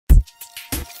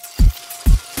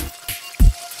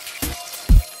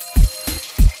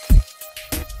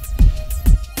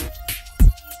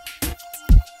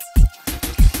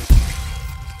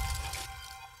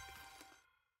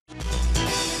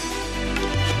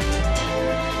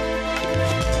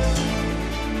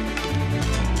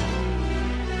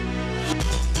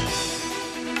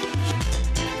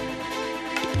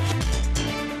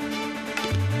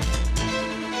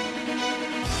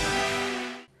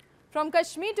From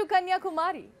Kashmir to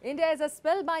Kanyakumari, India is a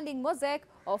spellbinding mosaic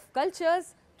of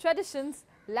cultures, traditions,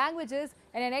 languages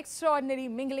and an extraordinary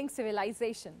mingling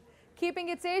civilization. Keeping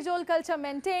its age-old culture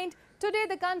maintained, today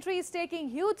the country is taking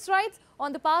huge strides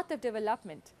on the path of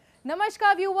development.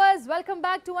 Namaskar viewers, welcome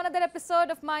back to another episode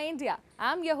of My India.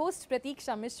 I'm your host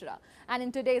Pratiksha Mishra, and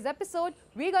in today's episode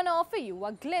we're going to offer you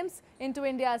a glimpse into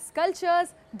India's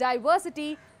cultures,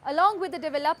 diversity along with the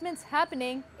developments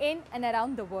happening in and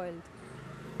around the world.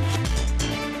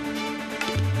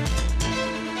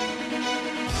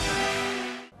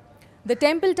 The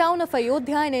temple town of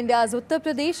Ayodhya in India's Uttar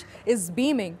Pradesh is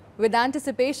beaming with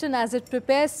anticipation as it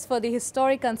prepares for the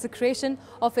historic consecration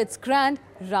of its grand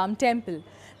Ram temple.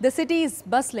 The city is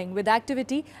bustling with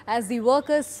activity as the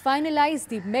workers finalize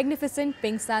the magnificent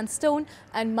pink sandstone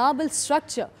and marble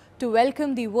structure to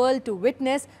welcome the world to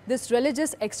witness this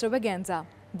religious extravaganza,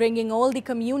 bringing all the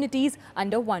communities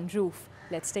under one roof.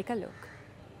 Let's take a look.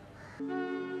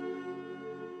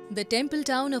 The temple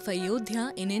town of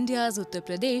Ayodhya in India's Uttar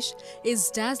Pradesh is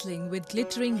dazzling with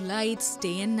glittering lights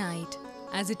day and night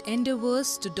as it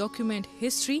endeavours to document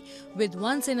history with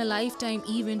once-in-a-lifetime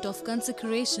event of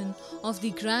consecration of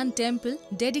the grand temple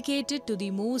dedicated to the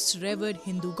most revered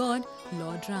Hindu god,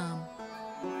 Lord Ram.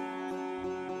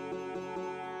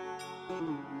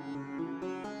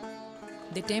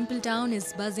 The temple town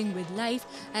is buzzing with life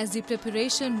as the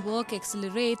preparation work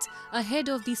accelerates ahead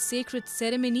of the sacred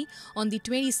ceremony on the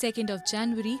 22nd of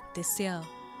January this year.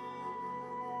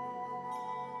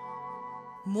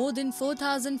 More than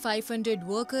 4,500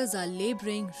 workers are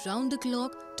labouring round the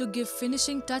clock to give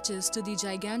finishing touches to the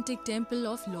gigantic temple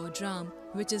of Lord Ram,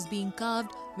 which is being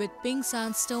carved with pink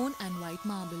sandstone and white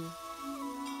marble.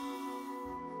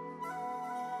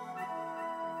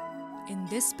 In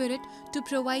this spirit, to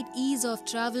provide ease of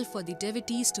travel for the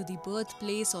devotees to the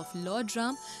birthplace of Lord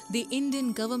Ram, the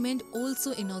Indian government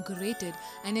also inaugurated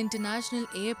an international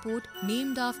airport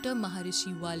named after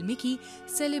Maharishi Valmiki,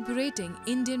 celebrating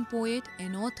Indian poet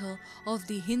and author of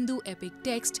the Hindu epic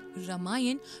text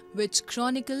Ramayana, which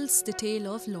chronicles the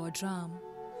tale of Lord Ram.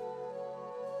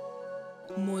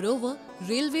 Moreover,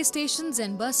 railway stations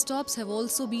and bus stops have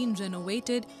also been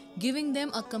renovated, giving them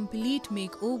a complete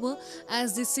makeover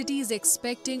as the city is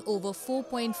expecting over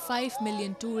 4.5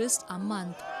 million tourists a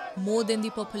month, more than the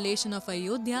population of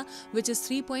Ayodhya, which is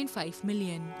 3.5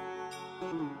 million.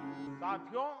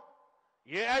 साथियों,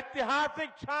 ये ऐतिहासिक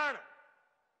क्षण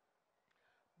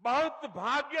बहुत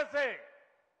भाग्य से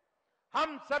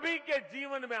हम सभी के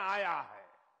जीवन में आया है।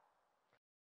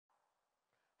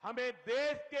 हमें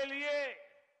देश के लिए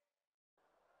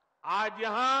आज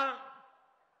यहां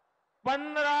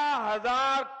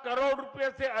 15,000 करोड़ रुपए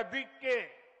से अधिक के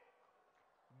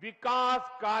विकास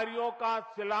कार्यों का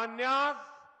शिलान्यास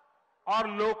और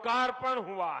लोकार्पण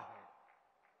हुआ है।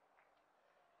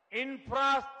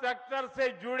 इंफ्रास्ट्रक्चर से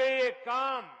जुड़े ये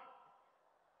काम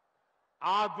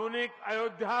आधुनिक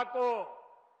अयोध्या को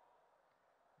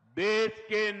देश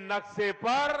के नक्शे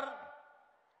पर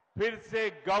फिर से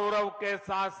गौरव के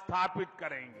साथ स्थापित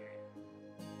करेंगे।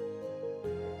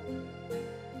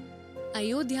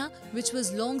 Ayodhya, which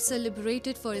was long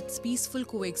celebrated for its peaceful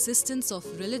coexistence of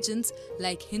religions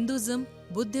like Hinduism,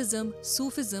 Buddhism,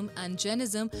 Sufism and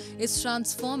Jainism, is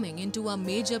transforming into a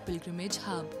major pilgrimage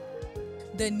hub.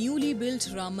 The newly built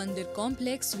Ram Mandir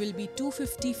complex will be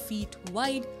 250 feet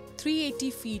wide,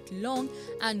 380 feet long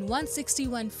and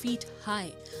 161 feet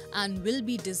high, and will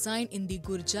be designed in the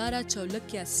Gurjara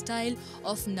Chaulukya style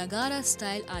of Nagara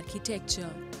style architecture,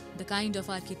 the kind of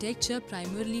architecture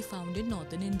primarily found in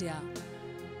northern India.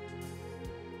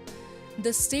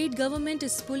 The state government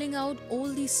is pulling out all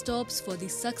the stops for the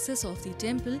success of the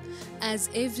temple, as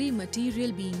every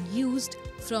material being used,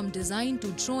 from design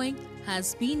to drawing,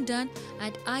 has been done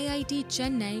at IIT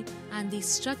Chennai, and the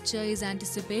structure is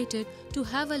anticipated to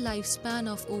have a lifespan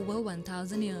of over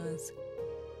 1,000 years.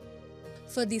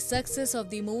 For the success of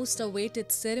the most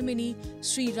awaited ceremony,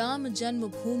 Sri Ram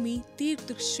Janmabhoomi Tirth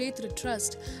Kshetra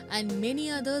Trust and many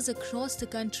others across the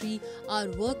country are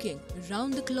working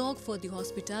round the clock for the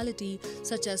hospitality,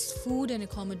 such as food and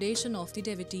accommodation of the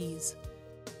devotees.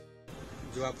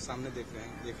 जो आप सामने देख रहे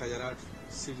हैं 1008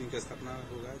 शिवलिंग की स्थापना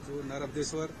होगा, जो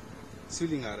नरबदेश्वर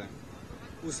शिवलिंग आ रहे हैं,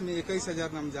 उसमें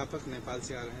 21,000 नाम जापक नेपाल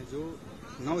से आ रहे हैं, जो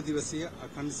 9 दिवसीय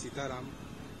अखंड सीताराम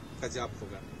का जाप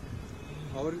होगा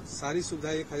और सारी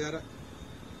सुविधा 1008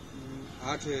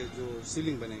 जो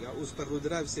शिवलिंग बनेगा उस पर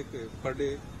रुद्राभिषेक पर डे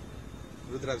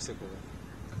रुद्राभिषेक होगा।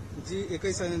 जी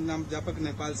 21,000 नाम जापक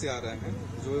नेपाल से आ रहे हैं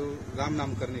जो राम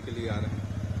नाम करने के लिए आ रहे हैं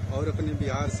और अपने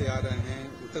बिहार से आ रहे हैं,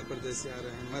 उत्तर प्रदेश से आ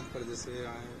रहे हैं, मध्य प्रदेश से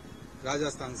आए हैं,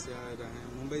 राजस्थान से आ रहे हैं,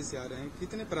 मुंबई से आ रहे हैं,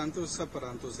 कितने प्रांतों सब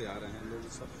प्रांतों से आ रहे हैं लोग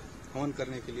सब। हवन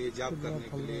करने के लिए, जाप करने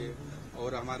के लिए,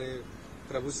 और हमारे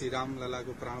प्रभु श्री राम लला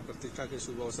को प्राण प्रतिष्ठा के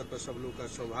शुभ अवसर पर सब लोग का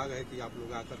सौभाग्य है कि आप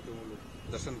लोग आकर के वो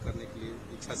लोग दर्शन करने के लिए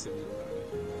इच्छा से भी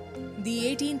होगा। The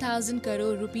 18,000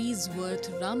 crore rupees worth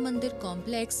Ram Mandir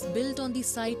complex built on the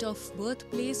site of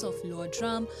birthplace of Lord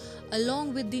Ram,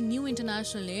 along with the new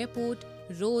international airport,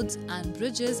 roads and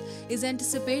bridges, is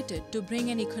anticipated to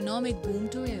bring an economic boom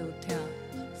to Ayodhya.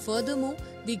 Furthermore,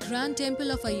 the Grand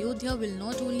Temple of Ayodhya will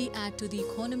not only add to the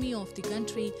economy of the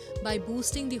country by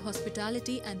boosting the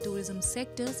hospitality and tourism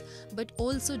sectors, but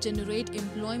also generate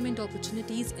employment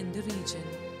opportunities in the region.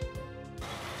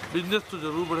 Business तो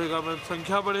जरूर बढ़ेगा ma'am,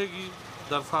 संख्या बढ़ेगी,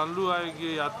 दर्शनालु आएंगे,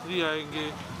 यात्री आएंगे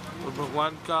और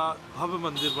भगवान का भव्य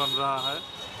मंदिर बन रहा है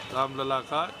रामलला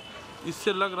का।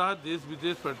 इससे लग रहा है देश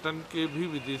विदेश पर्यटन के भी,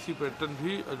 विदेशी पर्यटन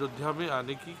भी अयोध्या में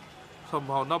आने की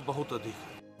संभावना बहुत अधिक है।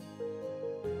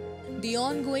 The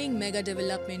ongoing mega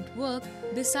development work,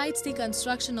 besides the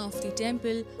construction of the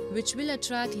temple, which will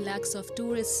attract lakhs of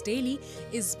tourists daily,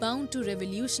 is bound to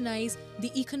revolutionize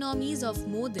the economies of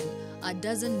more than a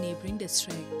dozen neighboring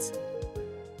districts.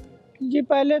 जी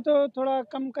पहले तो थोड़ा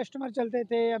कम customer चलते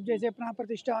थे, अब जैसे प्राण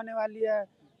प्रतिष्ठा होने वाली है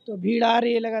तो भीड़ आ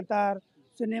रही है लगातार।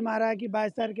 सुनने में आ रहा है कि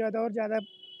 22 तारीख के बाद और ज़्यादा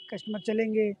कस्टमर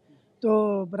चलेंगे, तो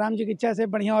राम जी की इच्छा से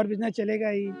बढ़िया और बिजनेस चलेगा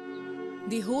ही।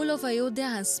 The whole of Ayodhya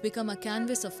has become a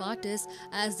canvas of artists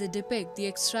as they depict the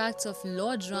extracts of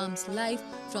Lord Ram's life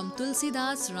from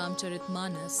Tulsidas'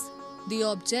 Ramcharitmanas. The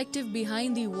objective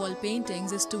behind the wall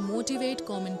paintings is to motivate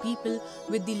common people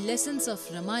with the lessons of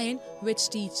Ramayana, which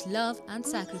teach love and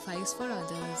sacrifice for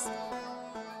others.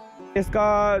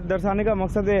 इसका दर्शाने का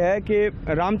मकसद ये है कि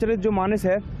रामचरित जो मानस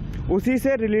है उसी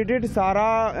से रिलेटेड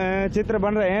सारा चित्र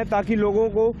बन रहे हैं ताकि लोगों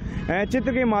को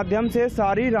चित्र के माध्यम से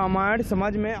सारी रामायण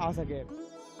समझ में आ सके।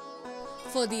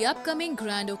 For the upcoming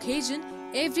grand occasion,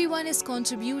 everyone is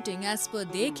contributing as per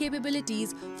their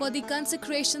capabilities for the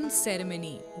consecration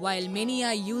ceremony, while many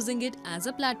are using it as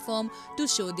a platform to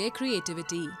show their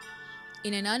creativity.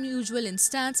 In an unusual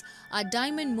instance, a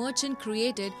diamond merchant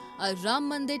created a Ram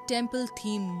Mandir temple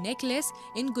themed necklace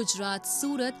in Gujarat's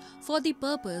Surat for the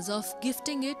purpose of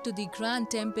gifting it to the Grand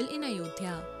Temple in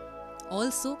Ayodhya.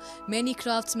 Also, many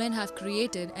craftsmen have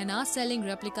created and are selling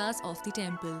replicas of the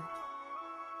temple.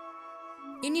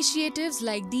 Initiatives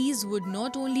like these would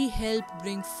not only help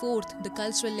bring forth the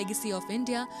cultural legacy of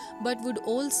India, but would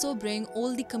also bring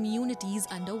all the communities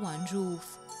under one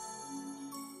roof.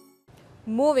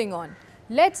 Moving on,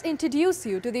 let's introduce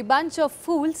you to the Bunch of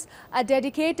Fools, a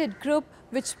dedicated group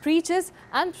which preaches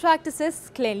and practices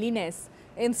cleanliness.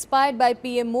 Inspired by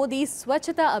PM Modi's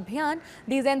Swachhata Abhiyan,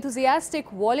 these enthusiastic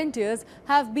volunteers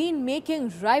have been making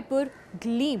Raipur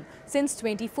gleam since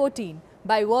 2014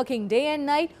 by working day and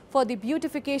night for the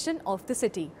beautification of the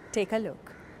city. Take a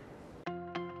look.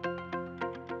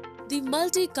 The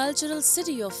multicultural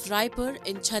city of Raipur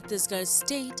in Chhattisgarh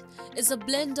state is a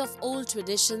blend of old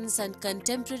traditions and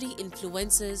contemporary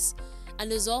influences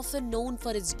and is often known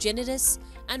for its generous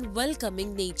and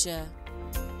welcoming nature.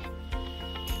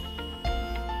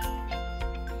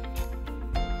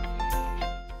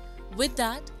 With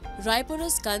that, Raipur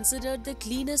is considered the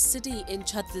cleanest city in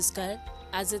Chhattisgarh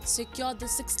as it secured the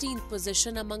 16th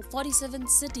position among 47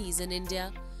 cities in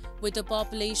India with a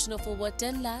population of over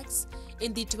 10 lakhs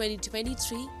in the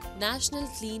 2023 National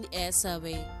Clean Air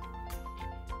Survey.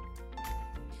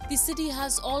 The city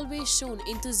has always shown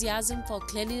enthusiasm for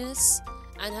cleanliness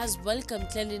and has welcomed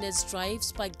cleanliness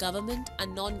drives by government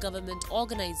and non-government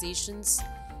organizations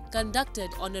conducted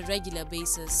on a regular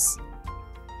basis.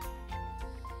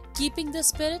 Keeping the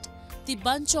spirit, the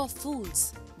Bunch of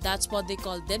Fools, that's what they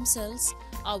call themselves,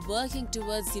 are working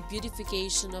towards the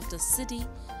beautification of the city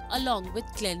along with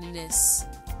cleanliness.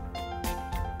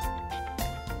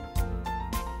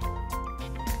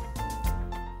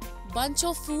 Bunch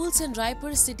of Fools in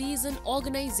Raipur city is an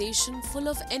organization full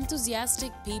of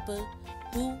enthusiastic people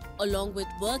who, along with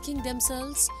working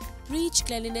themselves, preach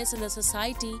cleanliness in the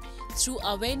society through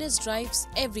awareness drives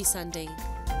every Sunday.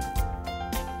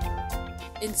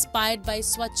 Inspired by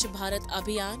Swachh Bharat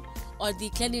Abhiyan or the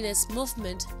cleanliness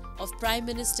movement of Prime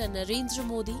Minister Narendra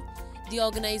Modi, the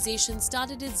organization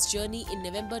started its journey in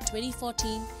November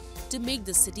 2014 to make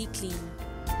the city clean.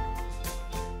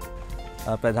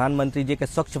 प्रधानमंत्री जी के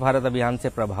स्वच्छ भारत अभियान से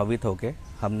प्रभावित होकर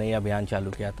हमने ये अभियान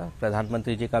चालू किया था।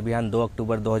 प्रधानमंत्री जी का अभियान 2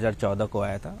 अक्टूबर 2014 को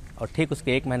आया था और ठीक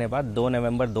उसके एक महीने बाद 2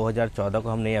 नवंबर 2014 को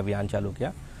हमने ये अभियान चालू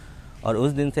किया और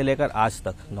उस दिन से लेकर आज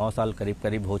तक 9 साल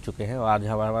करीब हो चुके हैं और आज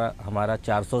हमारा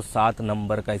 407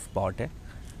 नंबर का स्पॉट है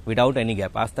विदाउट एनी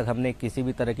गैप। आज तक हमने किसी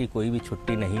भी तरह की कोई भी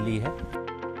छुट्टी नहीं ली है।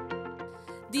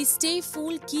 The Stay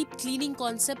Full Keep Cleaning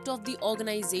concept of the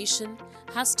organization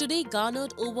has today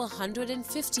garnered over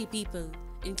 150 people,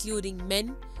 including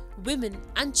men, women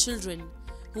and children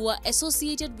who are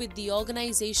associated with the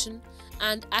organization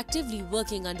and actively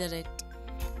working under it.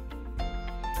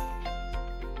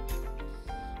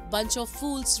 Bunch of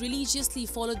Fools religiously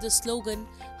followed the slogan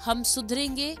 "Hum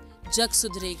sudhrenge, jag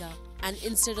sudhrega," and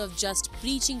instead of just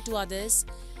preaching to others,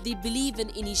 they believe in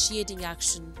initiating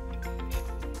action.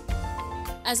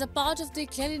 As a part of their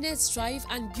cleanliness drive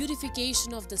and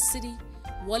beautification of the city,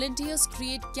 volunteers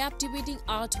create captivating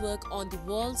artwork on the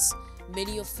walls,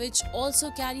 many of which also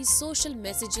carry social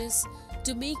messages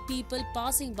to make people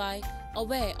passing by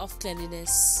aware of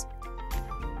cleanliness.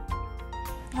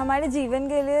 हमारे जीवन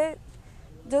के लिए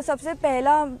जो सबसे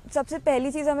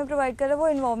पहली चीज़ हमें provide कर रहा है वो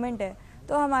इन्वायरमेंट है,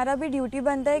 तो हमारा भी ड्यूटी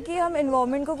बनता है कि हम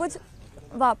इन्वायरमेंट को कुछ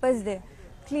वापस दें।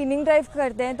 क्लीनिंग ड्राइव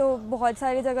करते हैं तो बहुत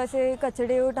सारी जगह से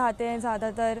कचरे उठाते हैं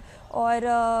ज़्यादातर, और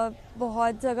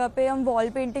बहुत जगह पे हम वॉल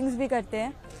पेंटिंग्स भी करते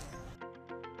हैं।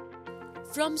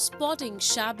 From spotting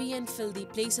shabby and filthy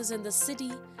places in the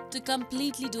city to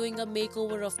completely doing a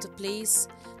makeover of the place,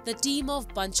 the team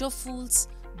of Bunch of Fools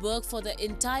work for the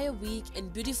entire week in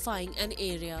beautifying an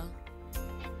area.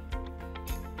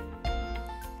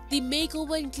 The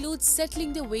makeover includes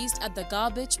settling the waste at the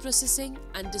garbage processing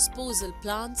and disposal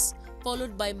plants,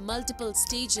 followed by multiple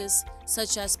stages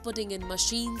such as putting in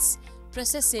machines,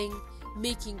 processing,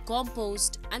 making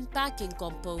compost and packing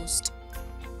compost.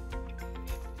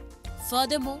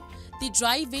 Furthermore, the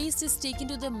dry waste is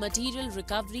taken to the material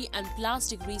recovery and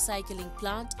plastic recycling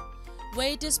plant,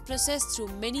 where it is processed through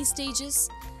many stages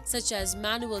such as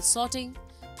manual sorting,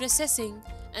 processing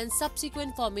and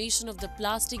subsequent formation of the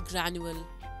plastic granule.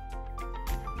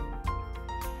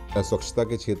 स्वच्छता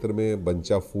के क्षेत्र में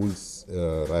bunch of फूल्स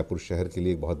रायपुर शहर के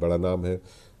लिए एक बहुत बड़ा नाम है।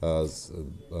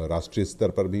 राष्ट्रीय स्तर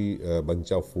पर भी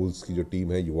बंच ऑफ फूल्स की जो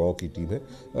टीम है, युवाओं की टीम है,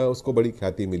 उसको बड़ी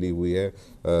ख्याति मिली हुई है।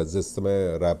 जिस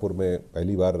समय रायपुर में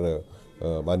पहली बार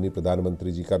माननीय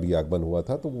प्रधानमंत्री जी का भी आगमन हुआ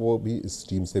था तो वो भी इस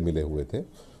टीम से मिले हुए थे,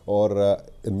 और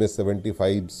इनमें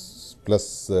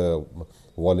 75+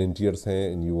 वॉलंटियर्स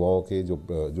हैं इन युवाओं के जो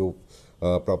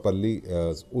प्रॉपरली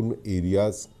उन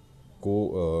एरियाज़ को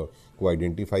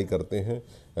आइडेंटिफाई करते हैं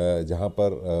जहां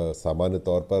पर सामान्य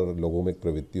तौर पर लोगों में एक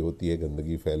प्रवृत्ति होती है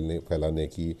गंदगी फैलाने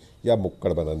की या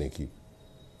मुक्कड़ बनाने की।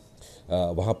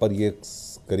 वहां पर ये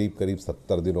करीब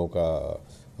 70 दिनों का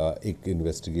एक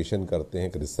इन्वेस्टिगेशन करते हैं,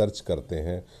 एक रिसर्च करते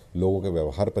हैं, लोगों के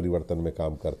व्यवहार परिवर्तन में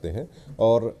काम करते हैं,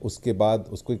 और उसके बाद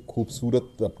उसको एक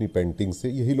खूबसूरत अपनी पेंटिंग से,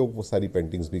 यही लोग वो सारी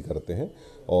पेंटिंग्स भी करते हैं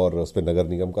और उस पर नगर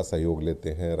निगम का सहयोग लेते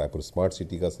हैं, रायपुर स्मार्ट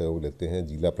सिटी का सहयोग लेते हैं,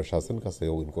 जिला प्रशासन का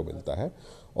सहयोग इनको मिलता है,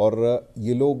 और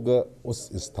ये लोग उस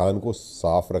स्थान को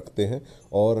साफ रखते हैं,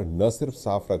 और न सिर्फ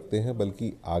साफ रखते हैं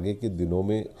बल्कि आगे के दिनों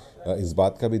में इस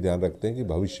बात का भी ध्यान रखते हैं कि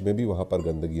भविष्य में भी वहाँ पर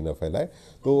गंदगी न फैलाए।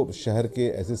 तो शहर के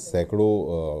ऐसे सैकड़ों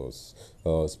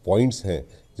पॉइंट्स हैं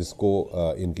जिसको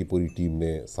इनकी पूरी टीम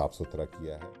ने साफ सुथरा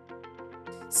किया है।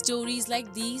 Stories like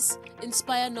these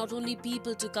inspire not only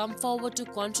people to come forward to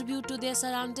contribute to their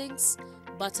surroundings,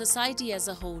 but society as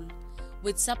a whole,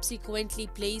 which subsequently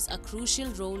plays a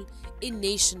crucial role in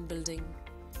nation building.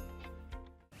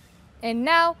 And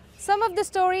now, some of the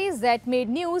stories that made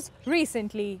news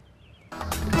recently.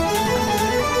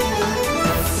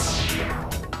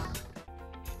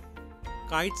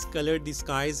 Kites colored the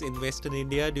skies in Western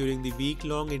India during the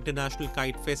week-long International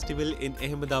Kite Festival in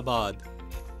Ahmedabad.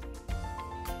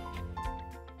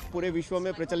 पूरे विश्व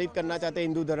में प्रचलित करना चाहते हैं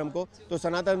हिंदू धर्म को, तो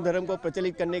सनातन धर्म को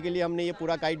प्रचलित करने के लिए हमने ये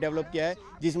पूरा काइट डेवलप किया है,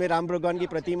 जिसमें राम भगवान की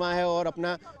प्रतिमा है और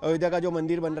अपना अयोध्या का जो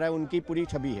मंदिर बन रहा है उनकी पूरी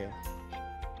छवि है।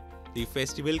 The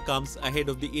festival comes ahead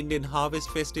of the Indian Harvest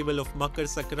Festival of Makar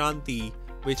Sankranti,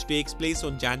 which takes place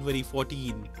on January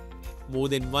 14. More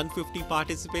than 150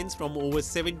 participants from over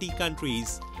 70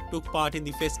 countries took part in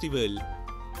the festival.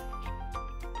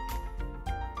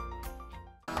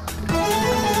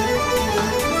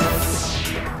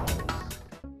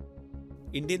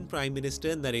 Indian Prime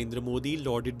Minister Narendra Modi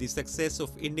lauded the success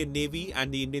of Indian Navy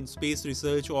and the Indian Space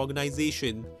Research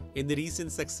Organization in the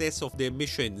recent success of their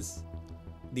missions.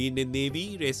 The Indian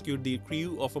Navy rescued the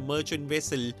crew of a merchant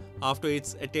vessel after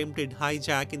its attempted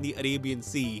hijack in the Arabian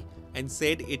Sea and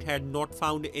said it had not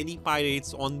found any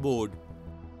pirates on board.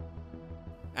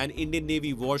 An Indian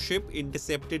Navy warship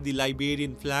intercepted the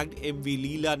Liberian-flagged MV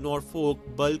Leela Norfolk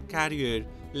bulk carrier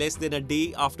less than a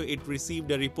day after it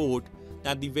received a report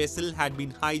that the vessel had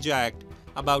been hijacked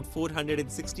about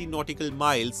 460 nautical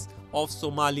miles off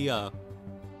Somalia.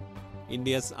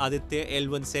 India's Aditya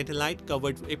L1 satellite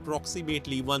covered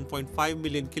approximately 1.5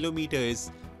 million kilometers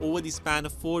over the span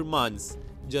of 4 months,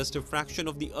 just a fraction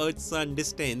of the Earth-Sun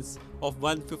distance of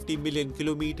 150 million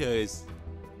kilometers.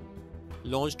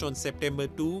 Launched on September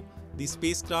 2, the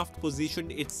spacecraft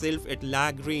positioned itself at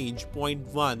Lagrange point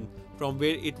 1, from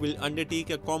where it will undertake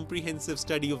a comprehensive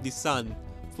study of the Sun,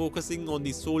 focusing on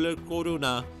the solar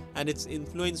corona and its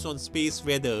influence on space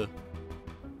weather.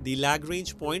 The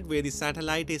Lagrange point where the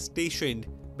satellite is stationed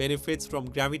benefits from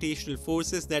gravitational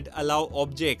forces that allow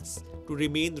objects to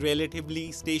remain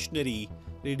relatively stationary,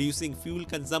 reducing fuel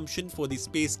consumption for the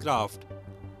spacecraft.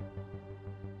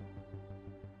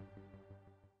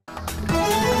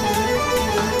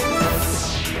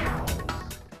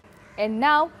 And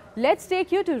now, let's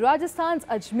take you to Rajasthan's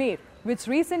Ajmer, which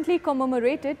recently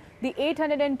commemorated the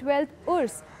 812th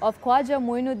Urs of Khwaja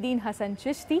Moinuddin Hasan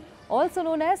Chishti, also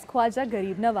known as Khwaja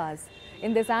Garib Nawaz.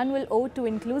 In this annual ode to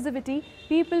inclusivity,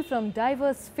 people from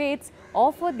diverse faiths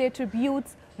offered their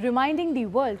tributes, reminding the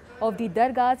world of the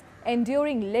Dargah's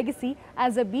enduring legacy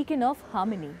as a beacon of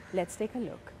harmony. Let's take a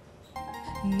look.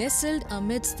 Nestled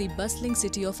amidst the bustling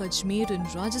city of Ajmer in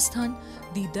Rajasthan,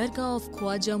 the Dargah of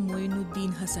Khwaja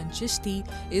Moinuddin Hasan Chishti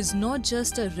is not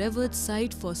just a revered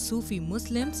site for Sufi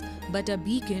Muslims, but a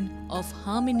beacon of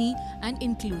harmony and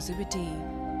inclusivity.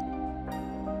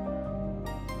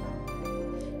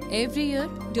 Every year,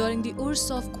 during the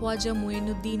Urs of Khwaja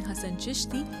Moinuddin Hasan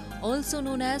Chishti, also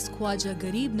known as Khwaja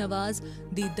Garib Nawaz,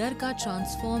 the Dargah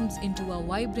transforms into a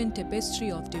vibrant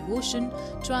tapestry of devotion,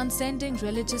 transcending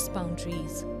religious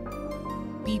boundaries.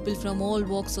 People from all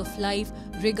walks of life,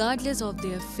 regardless of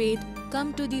their faith,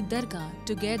 come to the Dargah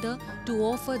together to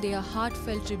offer their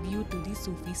heartfelt tribute to the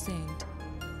Sufi saint.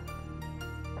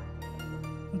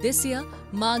 This year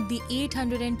marked the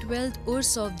 812th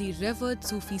Urs of the revered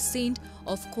Sufi saint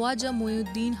of Khwaja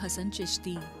Moinuddin Hasan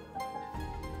Chishti.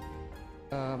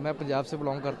 मैं पंजाब से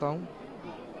belong करता हूँ।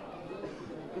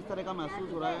 किस तरह का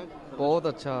महसूस हो रहा है? बहुत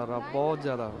अच्छा रहा, बहुत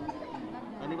ज़्यादा।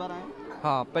 पहली बार आए?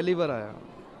 हाँ, पहली बार आया।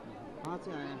 कहाँ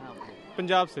से आए हैं आप?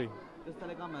 पंजाब से। किस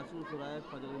तरह का महसूस हो रहा है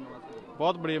ख्वाजा गरीब नवाज का?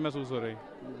 बहुत बढ़िया महसूस हो रही है,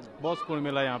 बहुत सुकून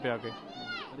मिला यहाँ पे आके।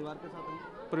 परिवार के साथ हैं?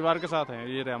 परिवार के साथ हैं,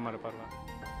 ये रहा हमारे परिवार।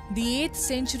 The 8th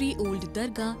century old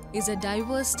Dargah is a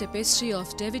diverse tapestry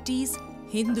of devotees,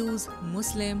 Hindus,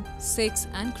 Muslims, Sikhs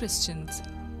and Christians.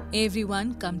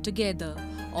 Everyone come together,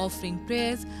 offering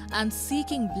prayers and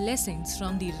seeking blessings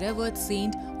from the revered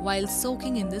saint while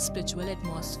soaking in the spiritual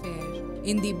atmosphere.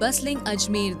 In the bustling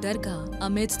Ajmer Dargah,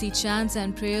 amidst the chants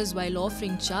and prayers while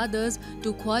offering chadars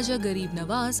to Khwaja Garib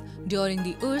Nawaz during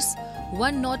the Urs,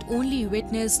 one not only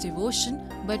witnessed devotion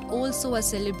but also a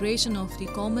celebration of the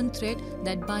common thread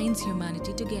that binds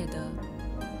humanity together.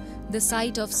 The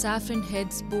sight of saffron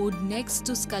heads bowed next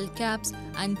to skull caps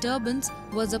and turbans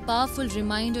was a powerful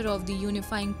reminder of the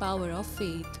unifying power of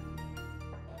faith.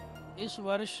 इस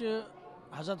वर्ष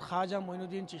हज़रत ख्वाजा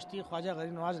मोइनुद्दीन चिश्ती ख्वाजा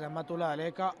गरीब नवाज रहमतुल्लाह अलैह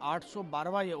का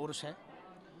 812वां ये उर्स है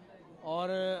और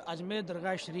अजमेर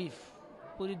दरगाह शरीफ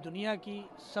पूरी दुनिया की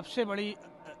सबसे बड़ी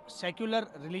सेक्युलर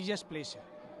रिलीजियस प्लेस है।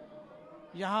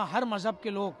 यहाँ हर मज़हब के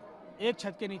लोग एक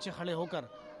छत के नीचे खड़े होकर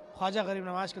ख्वाजा गरीब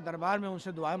नवाज के दरबार में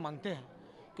उनसे दुआएं मांगते हैं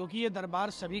क्योंकि ये दरबार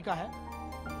सभी का है।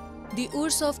 The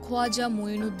Urs of Khwaja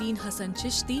Moinuddin Hasan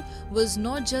Chishti was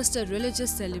not just a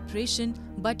religious celebration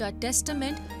but a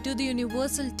testament to the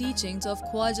universal teachings of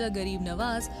Khwaja Garib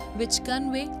Nawaz, which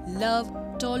convey love,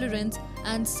 tolerance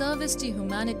and service to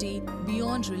humanity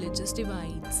beyond religious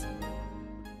divides.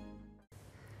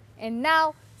 And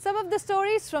now, some of the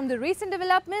stories from the recent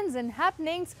developments and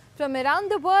happenings from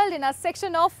around the world in our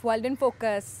section of World in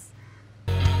Focus.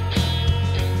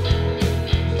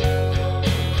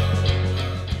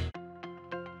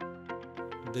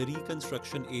 The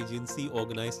Reconstruction Agency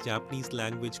organized Japanese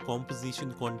language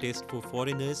composition contest for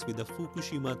foreigners with a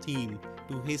Fukushima theme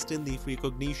to hasten the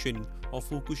recognition of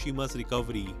Fukushima's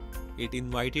recovery. It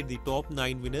invited the top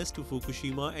 9 winners to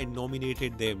Fukushima and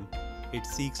nominated them. It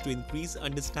seeks to increase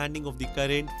understanding of the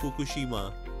current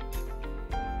Fukushima.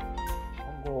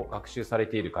 今後学習され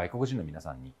ている外国人の皆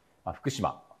さんに、福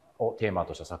島をテーマ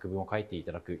とした作文を書いてい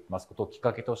ただきますことをきっ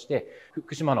かけとして、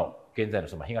福島の現在の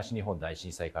東日本大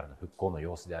震災からの復興の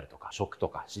様子であるとか、食と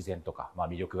か自然とか、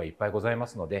魅力がいっぱいございま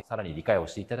すので、さらに理解を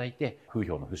していただいて、風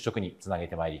評の払拭につなげ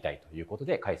てまいりたいということ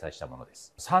で開催したもので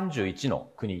す。31の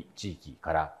国地域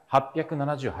から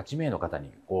878名の方に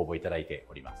ご応募いただいて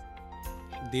おります。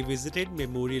They visited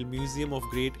Memorial Museum of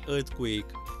Great Earthquake.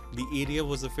 The area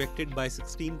was affected by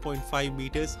 16.5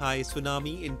 meters high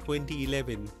tsunami in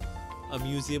 2011. A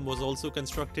museum was also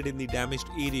constructed in the damaged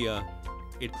area.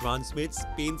 It transmits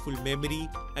painful memory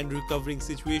and recovering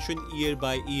situation year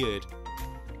by year.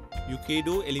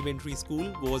 Yukedo Elementary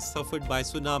School was suffered by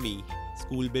tsunami.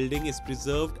 School building is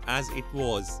preserved as it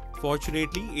was.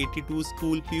 Fortunately, 82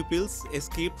 school pupils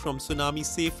escaped from tsunami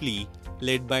safely,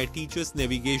 led by teachers'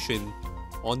 navigation.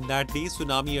 On that day,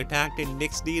 tsunami attacked and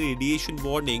next day radiation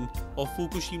warning of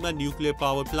Fukushima nuclear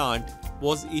power plant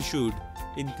was issued,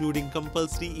 including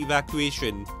compulsory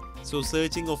evacuation, so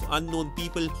searching of unknown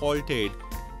people halted.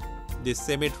 This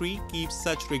cemetery keeps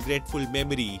such regretful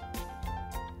memory.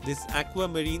 This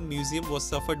aquamarine museum was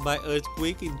suffered by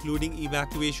earthquake, including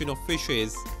evacuation of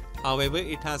fishes. However,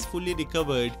 it has fully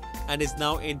recovered and is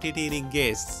now entertaining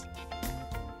guests.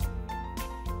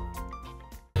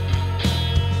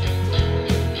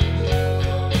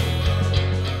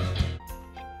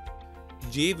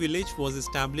 J Village was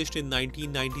established in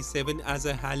 1997 as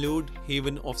a hallowed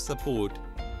haven of support.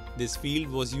 This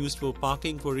field was used for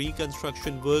parking for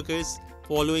reconstruction workers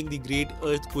following the great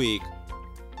earthquake.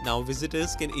 Now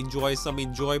visitors can enjoy some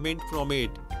enjoyment from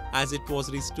it, as it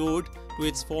was restored to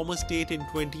its former state in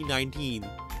 2019.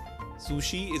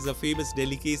 Sushi is a famous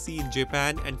delicacy in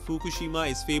Japan and Fukushima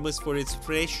is famous for its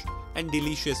fresh and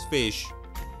delicious fish.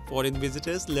 Foreign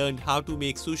visitors learned how to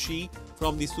make sushi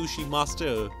from the sushi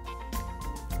master.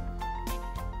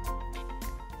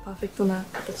 パーフェクトな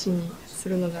形にす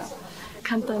るのが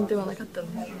簡単ではなかったの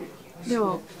で、で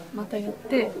もまたやっ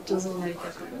て上手になりた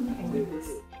いと思いま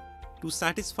す。To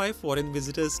satisfy foreign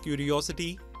visitors'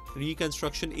 curiosity,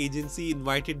 Reconstruction Agency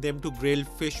invited them to grill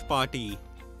fish party.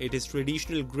 It is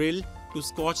traditional grill to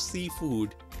Scotch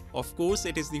seafood. Of course,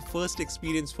 it is the first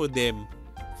experience for them.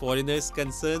 Foreigners'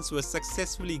 concerns were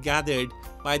successfully gathered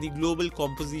by the Global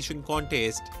Composition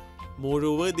Contest.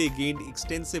 Moreover, they gained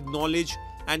extensive knowledge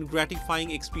and gratifying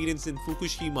experience in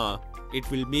Fukushima. It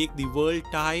will make the world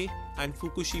tie and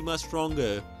Fukushima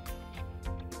stronger.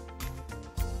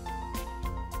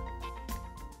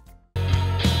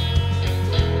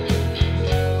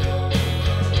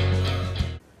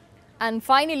 And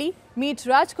finally, meet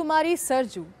Rajkumari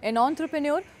Sarju, an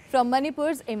entrepreneur from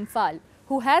Manipur's Imphal,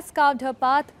 who has carved her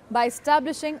path by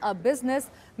establishing a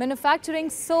business manufacturing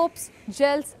soaps,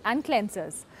 gels and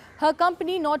cleansers. Her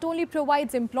company not only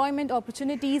provides employment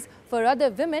opportunities for other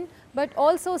women, but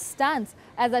also stands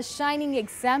as a shining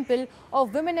example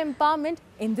of women empowerment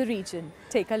in the region.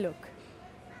 Take a look.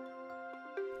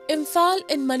 Imphal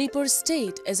in Manipur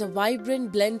state is a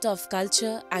vibrant blend of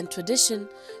culture and tradition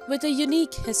with a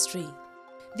unique history.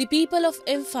 The people of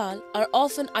Imphal are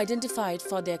often identified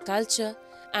for their culture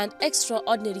and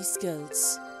extraordinary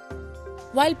skills.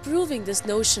 While proving this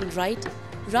notion right,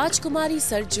 Rajkumari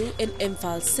Sarju in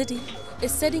Imphal city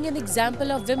is setting an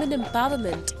example of women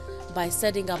empowerment by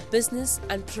setting up business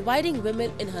and providing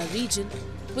women in her region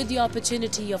with the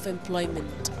opportunity of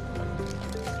employment.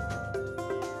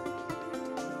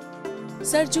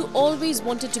 Sarju always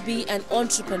wanted to be an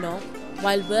entrepreneur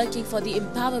while working for the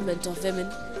empowerment of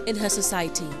women in her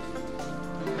society.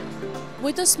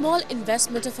 With a small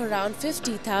investment of around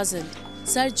 50,000,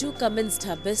 Sarju commenced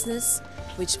her business,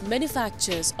 which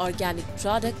manufactures organic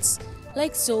products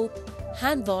like soap,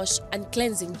 hand wash and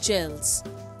cleansing gels,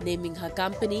 naming her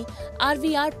company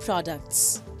RVR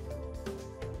Products.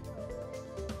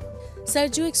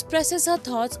 Sarju expresses her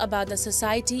thoughts about the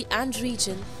society and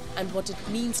region and what it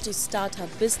means to start her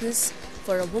business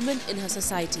for a woman in her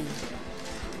society.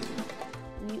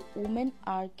 We women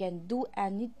can do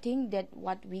anything that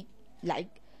what we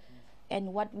like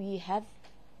and what we have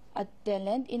a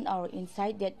talent in our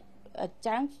inside, that a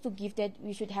chance to give that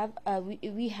we should have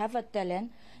we have a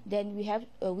talent, then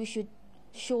we should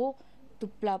show to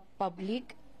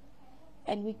public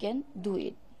and we can do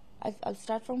it. I'll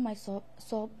start from my soap.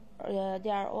 They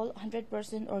are all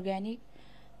 100% organic,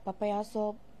 papaya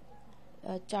soap,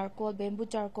 charcoal, bamboo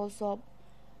charcoal soap,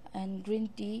 and green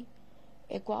tea,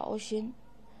 aqua ocean,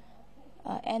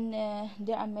 and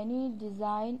there are many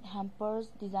design hampers,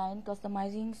 design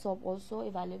customizing soap also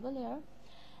available here.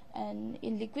 And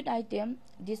in liquid item,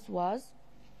 this was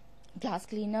glass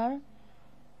cleaner,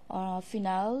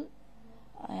 phenol,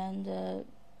 and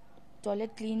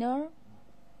toilet cleaner,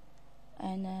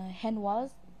 and hand wash.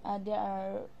 There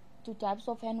are 2 types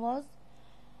of hand wash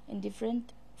in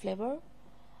different flavor,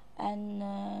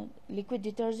 and liquid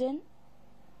detergent,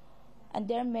 and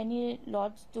there are many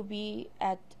lots to be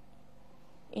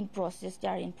in process. They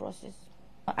are in process.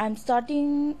 I'm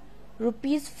starting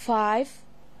rupees 5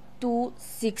 to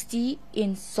 60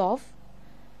 in soft,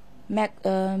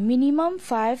 minimum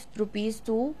 5 rupees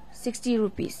to 60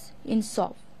 rupees in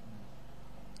soft,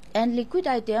 and liquid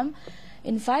item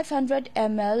in 500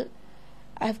 ml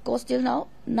I have cost till now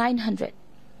 900.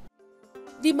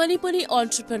 The Manipuri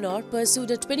entrepreneur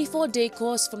pursued a 24-day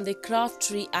course from the Craft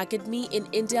Tree Academy in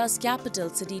India's capital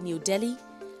city, New Delhi,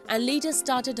 and later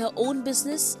started her own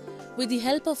business with the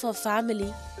help of her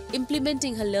family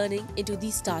implementing her learning into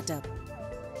the startup.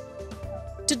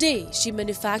 Today, she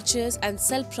manufactures and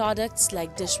sells products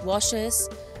like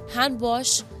dishwashers, hand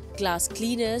wash, glass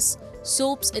cleaners,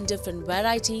 soaps in different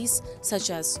varieties such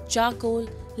as charcoal,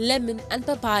 lemon and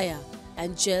papaya,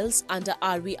 and gels under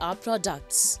RVR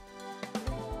products.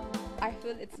 I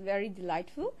feel it's very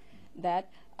delightful that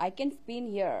I can spend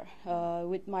here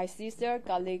with my sister,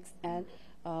 colleagues, and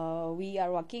we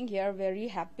are working here very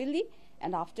happily.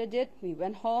 And after that, we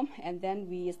went home and then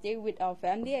we stay with our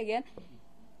family again.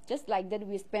 Just like that,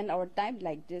 we spend our time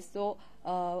like this. So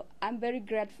I'm very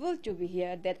grateful to be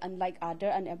here, that unlike other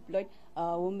unemployed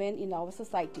women in our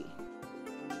society.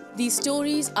 These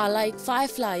stories are like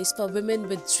fireflies for women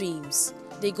with dreams.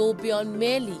 They go beyond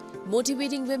merely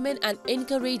motivating women and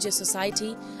encourage a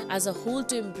society as a whole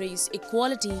to embrace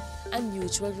equality and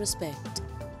mutual respect.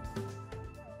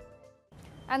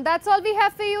 And that's all we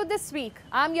have for you this week.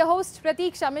 I'm your host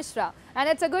Pratiksha Mishra, and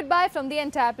it's a goodbye from the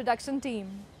entire production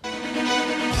team.